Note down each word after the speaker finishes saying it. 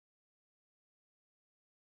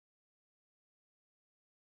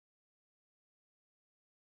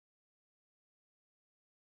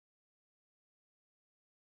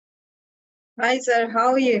Hi, sir.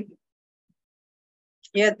 How are you?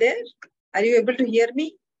 You're there? Are you able to hear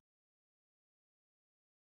me?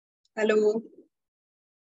 Hello?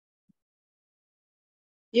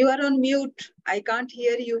 You are on mute. I can't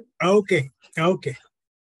hear you. Okay.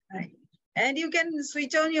 Hi. And you can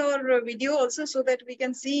switch on your video also so that we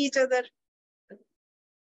can see each other.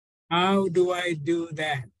 How do I do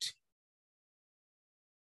that?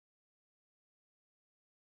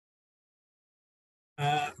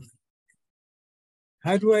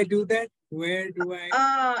 How do I do that? Where do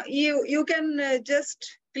I? You can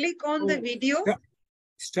just click on the video.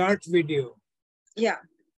 Start video. Yeah.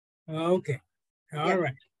 Okay. All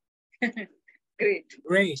right. Great.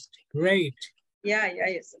 Yeah,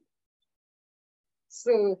 yes. Sir.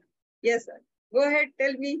 So, yes, sir. Go ahead,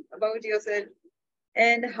 tell me about yourself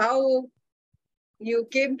and how you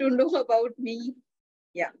came to know about me.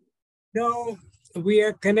 Yeah. No, we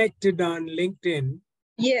are connected on LinkedIn.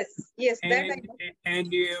 Yes, that I know.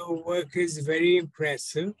 And your work is very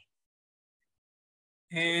impressive.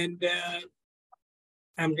 And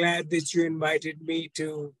I'm glad that you invited me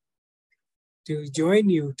to join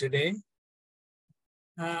you today.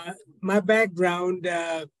 My background,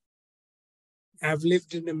 I've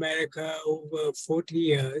lived in America over 40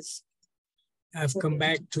 years. I've come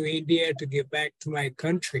back to India to give back to my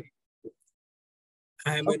country.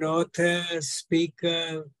 I'm an author,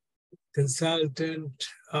 speaker, consultant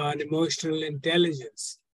on emotional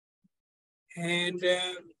intelligence. And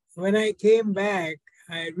when I came back,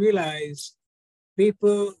 I realized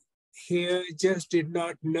people here just did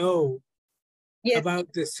not know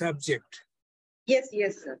about the subject. Yes,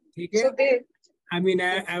 sir. Okay? So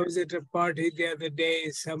I was at a party the other day.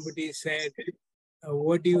 Somebody said,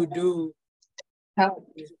 what do you do, Mr.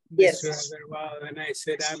 Agarwal? And I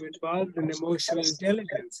said, I'm involved in emotional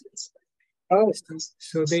intelligence. Oh.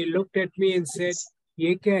 So they looked at me and said,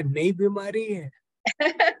 ye kya nayi bimari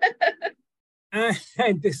hai?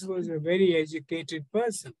 And this was a very educated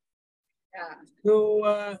person. Yeah.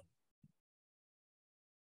 So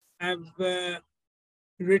I've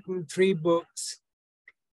written 3 books.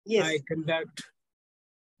 Yes. I conduct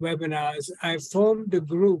webinars. I formed a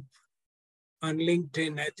group on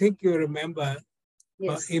LinkedIn. I think you remember.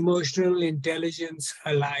 Yes. Emotional Intelligence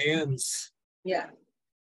Alliance. Yeah.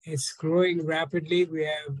 It's growing rapidly.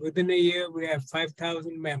 Within a year, we have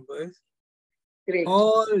 5,000 members. Great.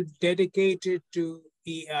 All dedicated to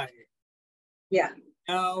EI. Yeah.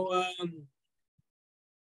 Now,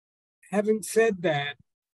 having said that,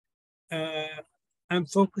 I'm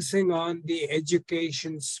focusing on the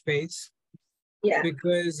education space. Yeah.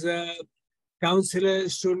 Because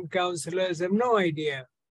counselors, student counselors have no idea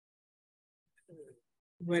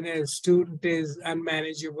when a student is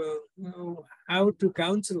unmanageable, how to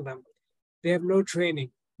counsel them. They have no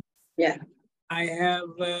training. Yeah. I have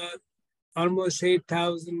almost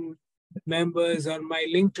 8,000 members on my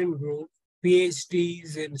LinkedIn group,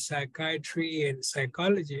 PhDs in psychiatry and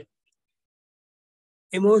psychology.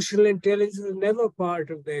 Emotional intelligence is never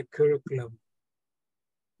part of their curriculum.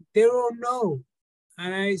 They don't know.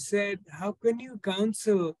 And I said, how can you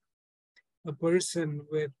counsel a person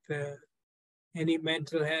with any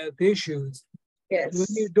mental health issues when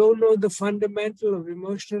you don't know the fundamental of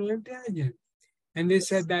emotional intelligence? And they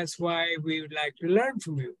said, that's why we would like to learn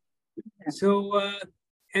from you. Yeah. So,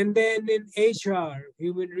 and then in HR,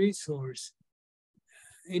 human resource,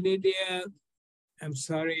 in India, I'm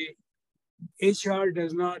sorry, HR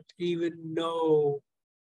does not even know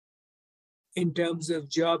in terms of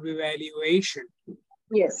job evaluation.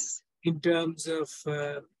 Yes. In terms of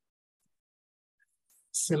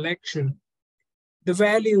selection, the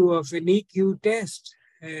value of an EQ test,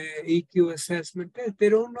 EQ assessment test, they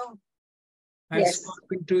don't know. I've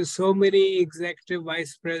spoken to so many executive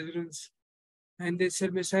vice presidents, and they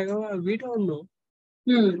said, Mr. Agarwal, we don't know.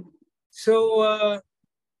 So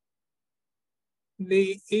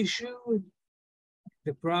the issue,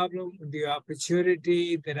 the problem, the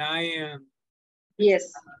opportunity that I am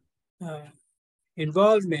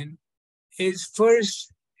involved in is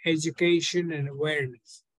first education and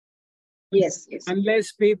awareness. Yes.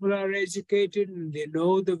 Unless people are educated and they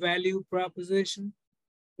know the value proposition,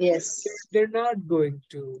 they're not going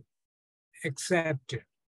to accept it.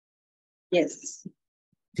 Yes.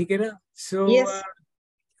 So,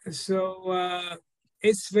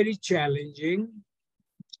 it's very challenging.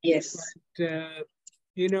 Yes. But,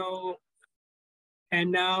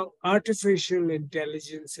 and now artificial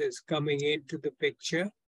intelligence is coming into the picture.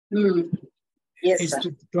 Yes, it's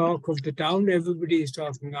the talk of the town. Everybody is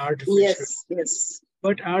talking artificial. Yes.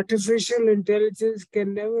 But artificial intelligence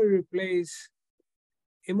can never replace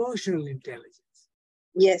emotional intelligence.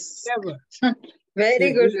 Yes. Never.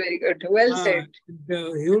 Very good, very good. Well हाँ, said.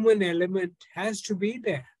 the human element has to be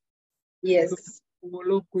there. तो Yes. वो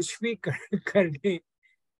लोग कुछ भी कर दें.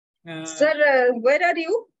 Sir, where are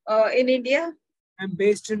you? In India? I'm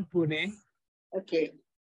based in Pune. Okay.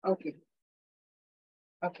 Okay.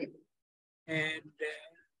 Okay. And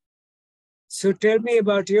so tell me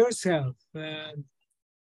about yourself.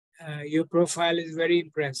 Your profile is very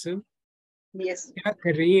impressive. Yes. क्या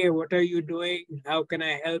कर रही है? What are you doing? How can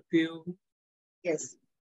I help you? Yes.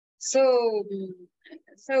 So,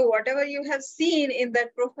 so whatever you have seen in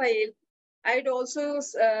that profile, I'd also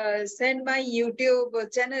send my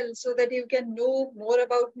YouTube channel so that you can know more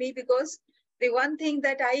about me, because the one thing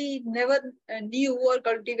that I never knew or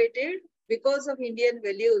cultivated because of Indian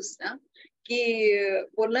values, ना, कि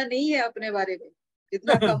बोलना नहीं है अपने बारे में,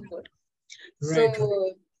 जितना कम बोल.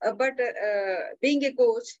 So, Right. but being a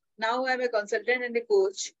coach, now I'm a consultant and a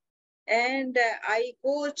coach, and I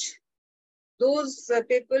coach those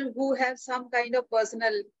people who have some kind of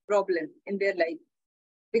personal problem in their life,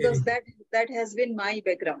 because that has been my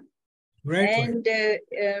background. Right.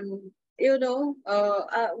 And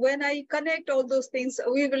when I connect all those things,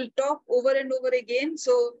 we will talk over and over again,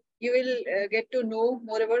 so you will get to know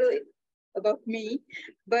more about me.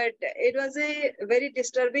 But it was a very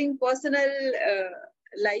disturbing personal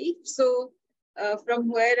life. So from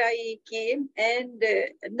where I came, and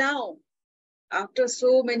now after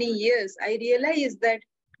so many years, I realized that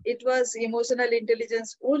it was emotional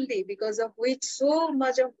intelligence only, because of which so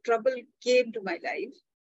much of trouble came to my life.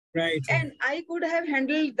 Right. And I could have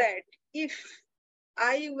handled that if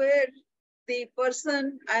I were the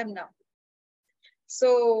person I am now.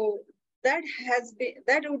 So that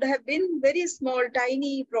would have been very small,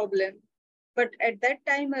 tiny problem. But at that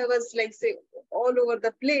time, I was like, say, all over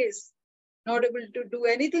the place, not able to do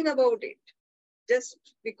anything about it, just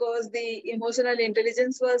because the emotional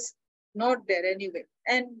intelligence was not there anyway.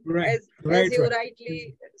 And as you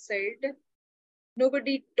rightly said,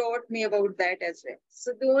 nobody taught me about that as well.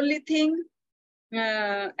 So the only thing,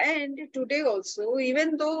 and today also,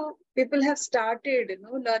 even though people have started,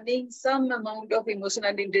 learning some amount of emotional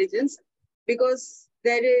intelligence, because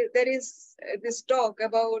there is this talk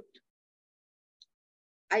about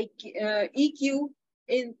EQ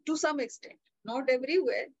in to some extent. Not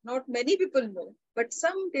everywhere, not many people know, but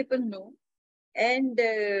some people know. And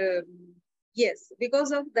yes,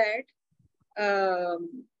 because of that,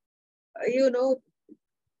 um,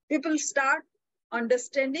 people start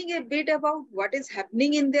understanding a bit about what is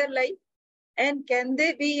happening in their life, and can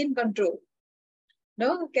they be in control?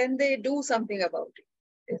 No, can they do something about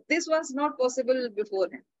it? This was not possible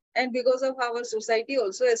beforehand. And because of our society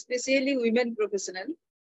also, especially women professional,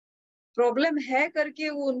 problem है करके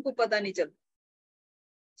वो उनको पता नहीं चलता.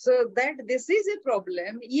 So that this is a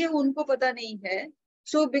problem, ये उनको पता नहीं है.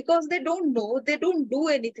 So because they don't know, they don't do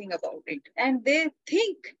anything about it. And they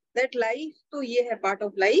think that life, तो ये है part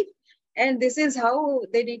of life. And this is how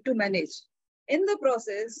they need to manage. In the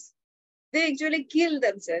process, they actually kill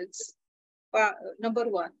themselves. Number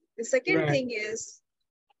one. The second thing is,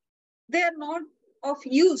 they are not of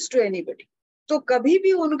use to anybody. तो कभी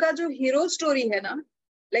भी उनका जो hero story है ना,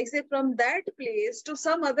 like say from that place to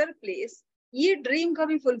some other place, ये dream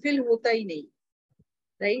कभी fulfill होता ही नहीं,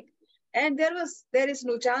 right? And there is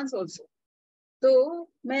no chance also. So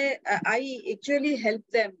I actually help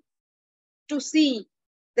them to see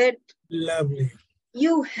that lovely,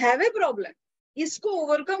 you have a problem. इसको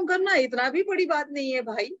overcome करना इतना भी बड़ी बात नहीं है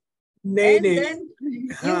भाई. नहीं, And नहीं,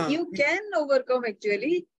 then you can overcome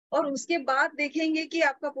actually. और उसके बाद देखेंगे कि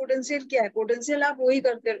आपका पोटेंशियल क्या है. पोटेंशियल आप वही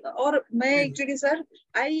करते रहो. और मैं actually sir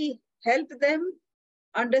I help them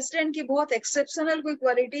understand कि बहुत एक्सेप्शनल कोई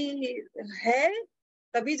क्वालिटी है,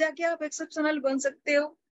 तभी जाके आप एक्सेप्शनल बन सकते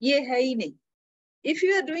हो. ये है ही नहीं. If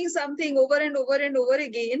you are doing something over and over and over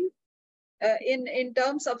again in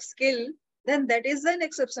terms of skill, then that is an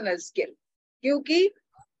exceptional skill. क्योंकि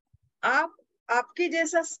आपके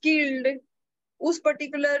जैसा स्किल्ड उस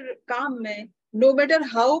पर्टिकुलर काम में, no matter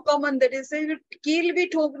how common that is, कील भी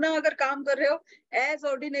ठोकना अगर काम कर रहे हो एज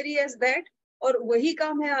ऑर्डिनरी एज दैट, और वही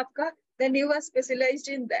काम है आपका, then you are specialised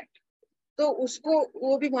in that. तो उसको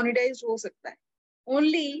वो भी मोनेटाइज हो सकता है.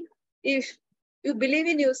 Only if you believe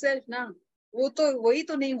in yourself ना, वो तो वही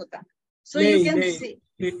तो नहीं होता. So you can see.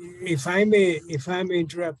 If I may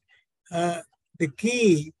interrupt, the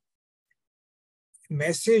key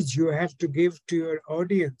message you have to give to your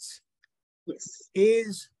audience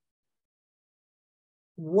is,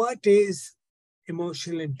 what is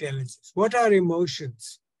emotional intelligence? What are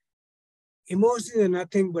emotions? Emotions are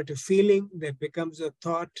nothing but a feeling that becomes a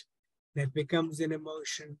thought, that becomes an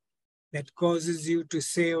emotion, that causes you to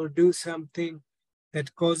say or do something,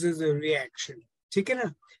 that causes a reaction. ठीक है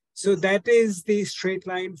ना? So that is the straight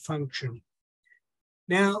line function.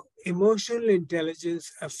 Now, emotional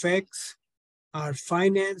intelligence affects our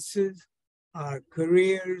finances, our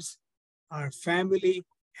careers, our family,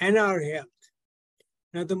 and our health.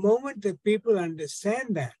 Now, the moment that people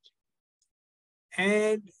understand that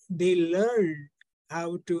and they learn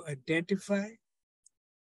how to identify,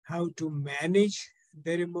 how to manage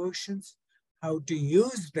their emotions, how to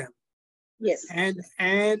use them, Yes. and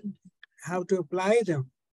how to apply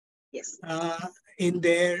them Yes. In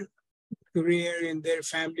their career, in their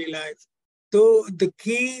family life. So the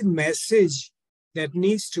key message that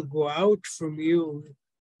needs to go out from you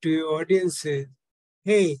to your audience is,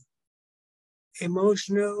 hey,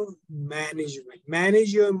 emotional management.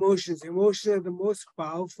 Manage your emotions. Emotions are the most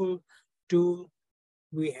powerful tool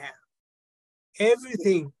we have.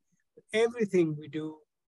 Everything we do,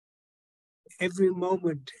 every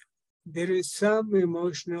moment, there is some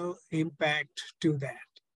emotional impact to that.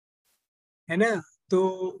 है ना?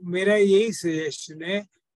 तो मेरा यही suggestion है.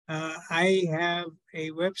 I have a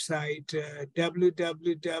website,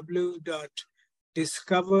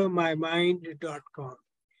 www.discovermymind.com.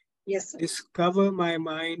 Yes, sir.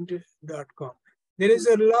 Discovermymind.com. There is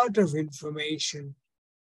a lot of information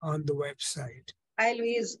on the website. I'll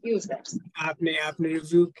use that. आपने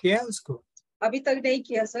review किया उसको? अभी तक नहीं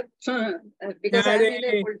किया sir, because I'm in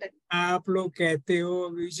a full time. आप लोग कहते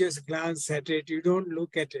हो, you just glance at it, you don't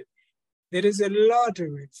look at it. There is a lot of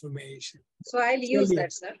information. So I'll use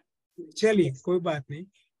that, sir. चलिए, कोई बात नहीं.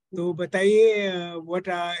 तो बताइए, what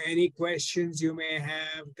are any questions you may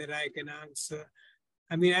have that I can answer?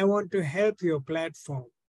 I mean, I want to help your platform.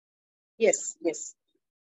 Yes, yes.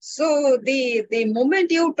 So the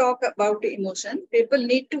moment you talk about emotion, people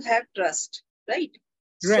need to have trust, right?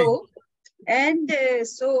 Right. So, and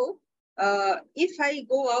if I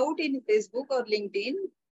go out in Facebook or LinkedIn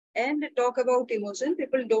and talk about emotion,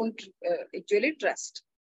 people don't actually trust.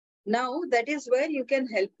 Now that is where you can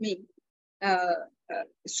help me.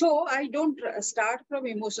 So I don't start from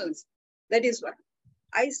emotions. That is why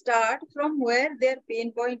I start from where their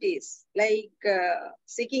pain point is, like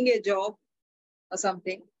seeking a job or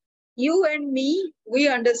something. You and me, we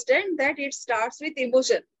understand that it starts with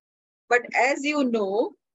emotion. But as you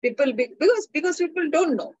know, people, because people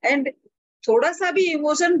don't know. And थोड़ा सा भी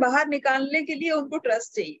emotion बाहर निकालने के लिए उनको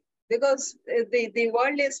trust चाहिए. Because the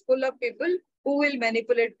world is full of people who will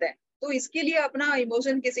manipulate them. तो इसके लिए अपना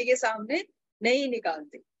emotion किसी के सामने नहीं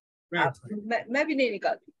निकालते. मैं भी नहीं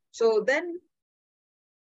निकालती. So then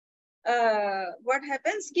what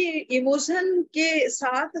happens कि emotion के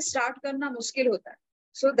साथ start करना मुश्किल होता है.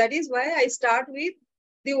 So that is why I start with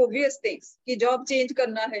the obvious things कि job change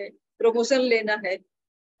करना है, promotion लेना है.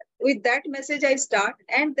 With that message I start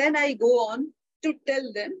and then I go on to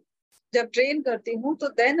tell them. जब train करती हूँ तो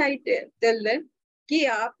then I tell them कि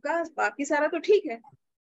आपका बाकी सारा तो ठीक है.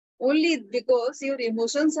 Only because your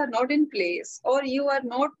emotions are not in place or you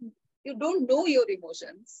don't know your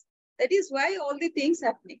emotions. That is why all the things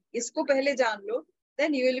happening. इसको पहले जान लो,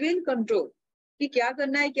 then you will be in control. कि क्या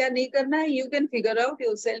करना है, क्या नहीं करना है, you can figure out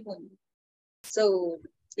yourself only. So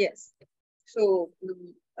yes. So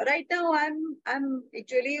right now I'm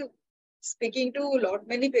actually speaking to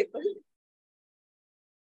many people,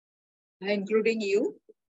 including you,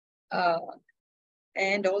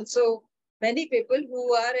 and also many people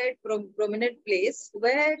who are at prominent place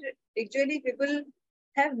where actually people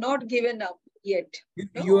have not given up yet.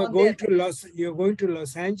 You're going to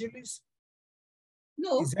Los Angeles?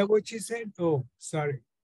 No. Is that what you said? Oh, sorry.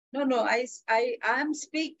 No. I am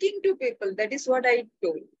speaking to people. That is what I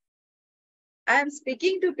told. I am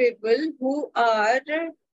speaking to people who are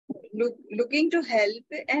looking to help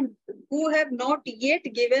and who have not yet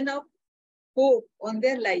given up hope on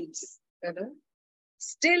their lives.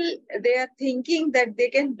 Still, they are thinking that they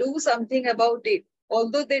can do something about it,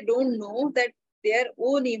 although they don't know that their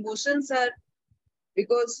own emotions are,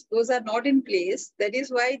 because those are not in place. That is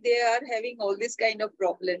why they are having all these kind of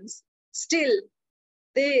problems. Still,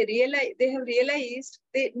 they have realized,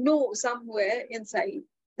 they know somewhere inside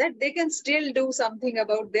that they can still do something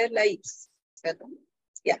about their lives.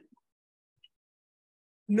 Yeah.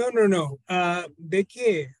 No.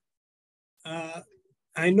 देखिए,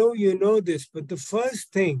 I know you know this, but the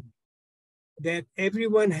first thing that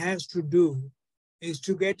everyone has to do is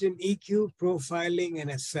to get an EQ profiling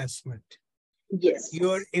and assessment. Yes.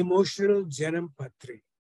 Your emotional Janam Patri.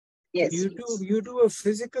 Yes. You do a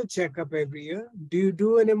physical checkup every year. Do you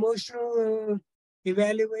do an emotional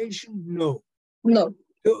evaluation? No. No.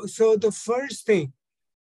 So the first thing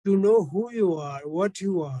to know who you are, what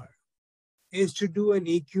you are, is to do an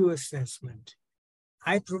EQ assessment.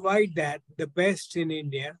 I provide that, the best in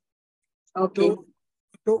India. Okay.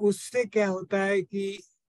 तो उससे क्या होता है कि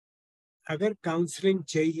अगर counselling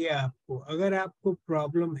चाहिए आपको, अगर आपको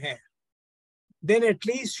प्रॉब्लम है, then at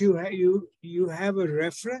least you have a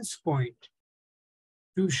reference point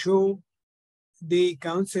to show the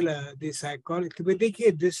counselor, the psychologist. But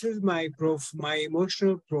देखिए, this is my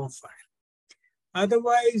emotional profile.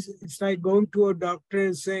 Otherwise, it's like going to a doctor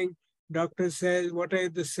and saying, doctor says, what are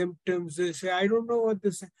the symptoms? They say, I don't know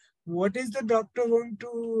what is the doctor going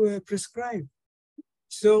to prescribe?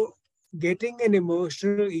 So getting an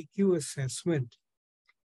emotional EQ assessment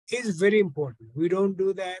is very important. We don't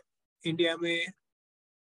do that. India में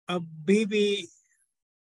अभी भी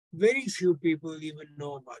very few people even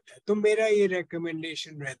know about that. तो मेरा ये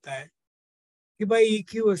recommendation रहता है कि भाई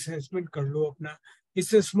EQ assessment कर लो अपना.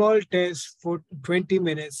 It's a small test for 20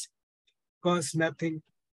 minutes, costs nothing.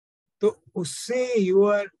 तो उससे you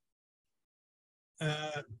are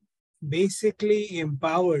basically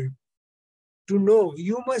empowered to know.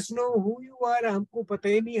 You must know who you are. हमको पता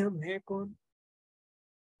ही नहीं हम हैं कौन.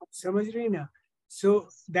 समझ रही ना? So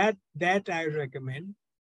that I recommend.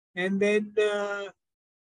 And then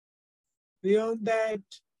beyond that,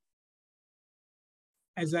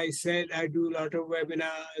 as I said, I do a lot of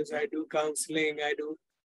webinars, I do counseling,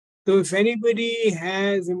 So if anybody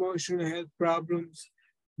has emotional health problems,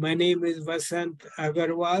 my name is Vasant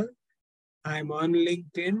Agarwal. I'm on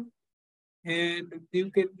LinkedIn, and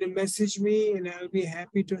you can message me and I'll be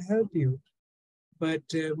happy to help you. But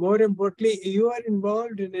more importantly, you are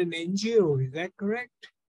involved in an NGO, is that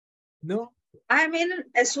correct? No? I'm in an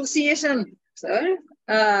association, sir,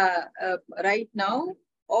 right now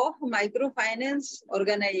of microfinance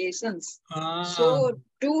organizations. So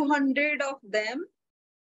 200 of them,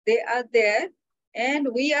 they are there, and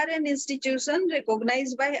we are an institution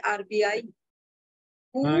recognized by RBI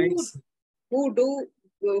who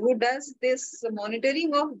does this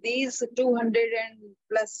monitoring of these 200 and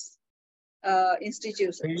plus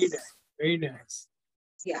institutions. Very nice.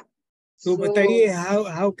 Yeah. So बताइए,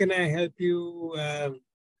 how can I help you?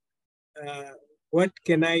 What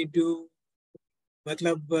can I do?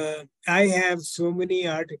 मतलब I have so many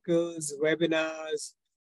articles, webinars.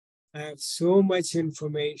 I have so much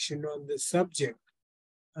information on the subject.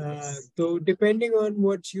 So depending on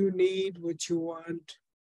what you need, what you want,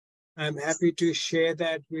 I'm happy to share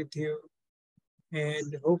that with you,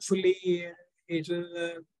 and hopefully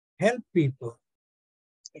it'll help people.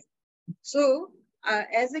 So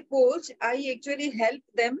as a coach, I actually help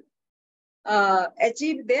them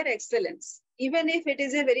achieve their excellence, even if it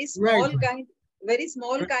is a very small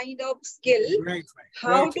kind of skill.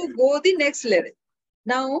 How to go the next level.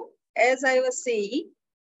 Now, as I was saying,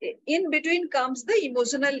 in between comes the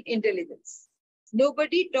emotional intelligence.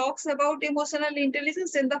 Nobody talks about emotional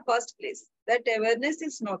intelligence in the first place. That awareness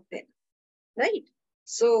is not there, right?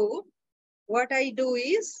 So what I do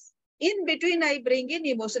is, in between, I bring in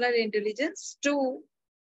emotional intelligence to,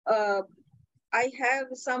 I have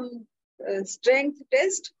some strength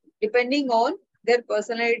test, depending on their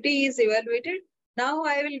personality is evaluated. Now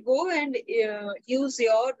I will go and use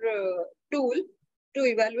your tool to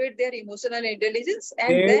evaluate their emotional intelligence. And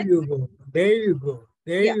there you go.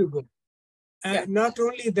 You go. Not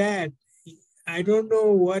only that, I don't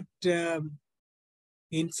know what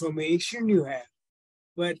information you have,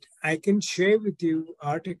 but I can share with you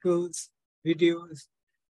articles, videos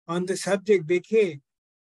on the subject. देखिए,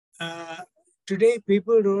 today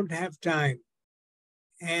people don't have time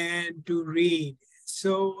and to read.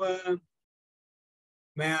 So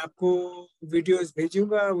मैं आपको videos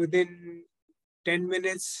भेजूंगा within 10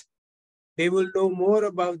 minutes. They will know more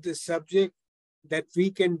about the subject that we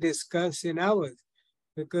can discuss in hours,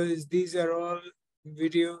 because these are all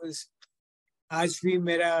videos. आज भी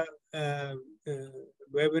मेरा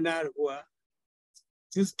webinar हुआ,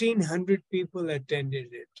 1,500 people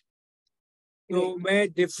attended it. So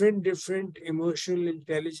मैं different emotional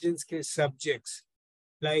intelligence के subjects,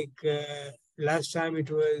 like last time it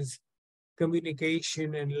was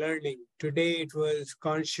communication and learning. Today it was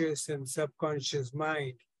conscious and subconscious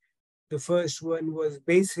mind. The first one was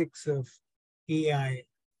basics of AI.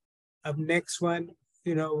 Up next one,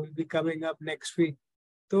 will be coming up next week.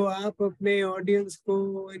 तो आप अपने audience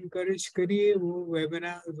को encourage करिए, वो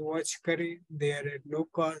webinars watch करें. They are at no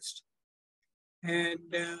cost.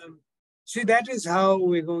 And see, that is how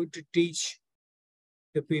we're going to teach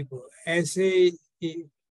the people. ऐसे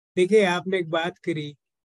देखिए, आपने एक बात करी.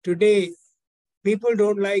 Today, people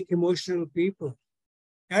don't like emotional people.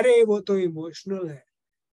 अरे वो तो emotional है,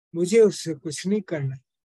 मुझे उससे कुछ नहीं करना.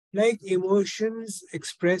 Like emotions,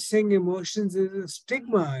 expressing emotions is a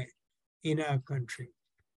stigma in our country.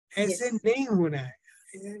 ऐसे नहीं होना है.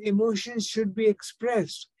 Emotions should be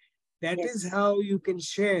expressed. That Yes. is how you can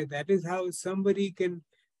share. That is how somebody can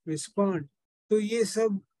respond. तो ये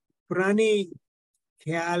सब पुराने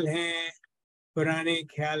ख्याल हैं, पुराने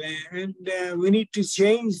ख्याल हैं, and we need to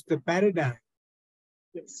change the paradigm.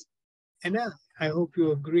 Yes. And I hope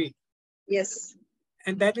you agree. Yes.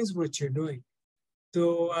 And that is what you're doing.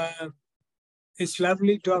 So it's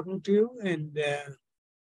lovely talking to you. And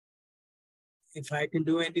if I can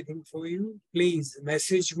do anything for you, please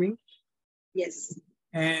message me. Yes.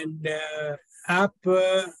 And आप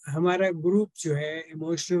हमारा group जो है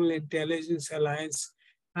emotional intelligence alliance,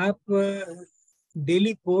 आप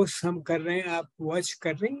daily post हम कर रहे हैं, आप वॉच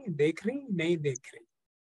कर रही हैं, देख रही हैं, नहीं देख रही?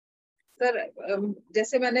 सर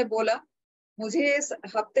जैसे मैंने बोला, मुझे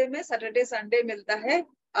हफ्ते में सैटरडे संडे मिलता है।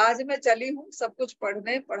 आज मैं चली हूँ सब कुछ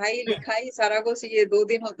पढ़ने, पढ़ाई लिखाई सारा कुछ ये 2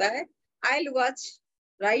 दिन होता है। I will watch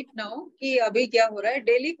right now कि अभी क्या हो रहा है।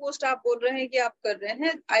 डेली पोस्ट आप बोल रहे हैं कि आप कर रहे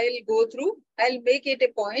हैं, I will go through, I will make it a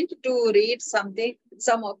point to read something,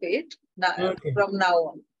 some of it from now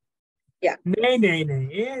on. या नहीं,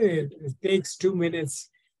 it takes 2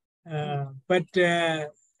 minutes, but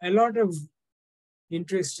a lot of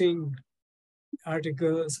interesting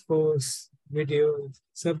articles, posts, videos,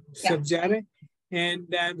 sab ja rahe.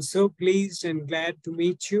 And I'm so pleased and glad to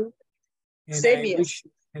meet you. And Same here.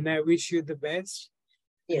 I wish you the best.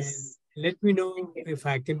 Yes. And let me know if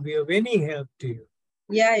I can be of any help to you.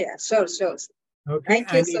 Yeah, sure. Okay.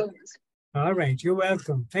 Thank you so much. All right. You're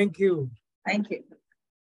welcome. Thank you. Thank you.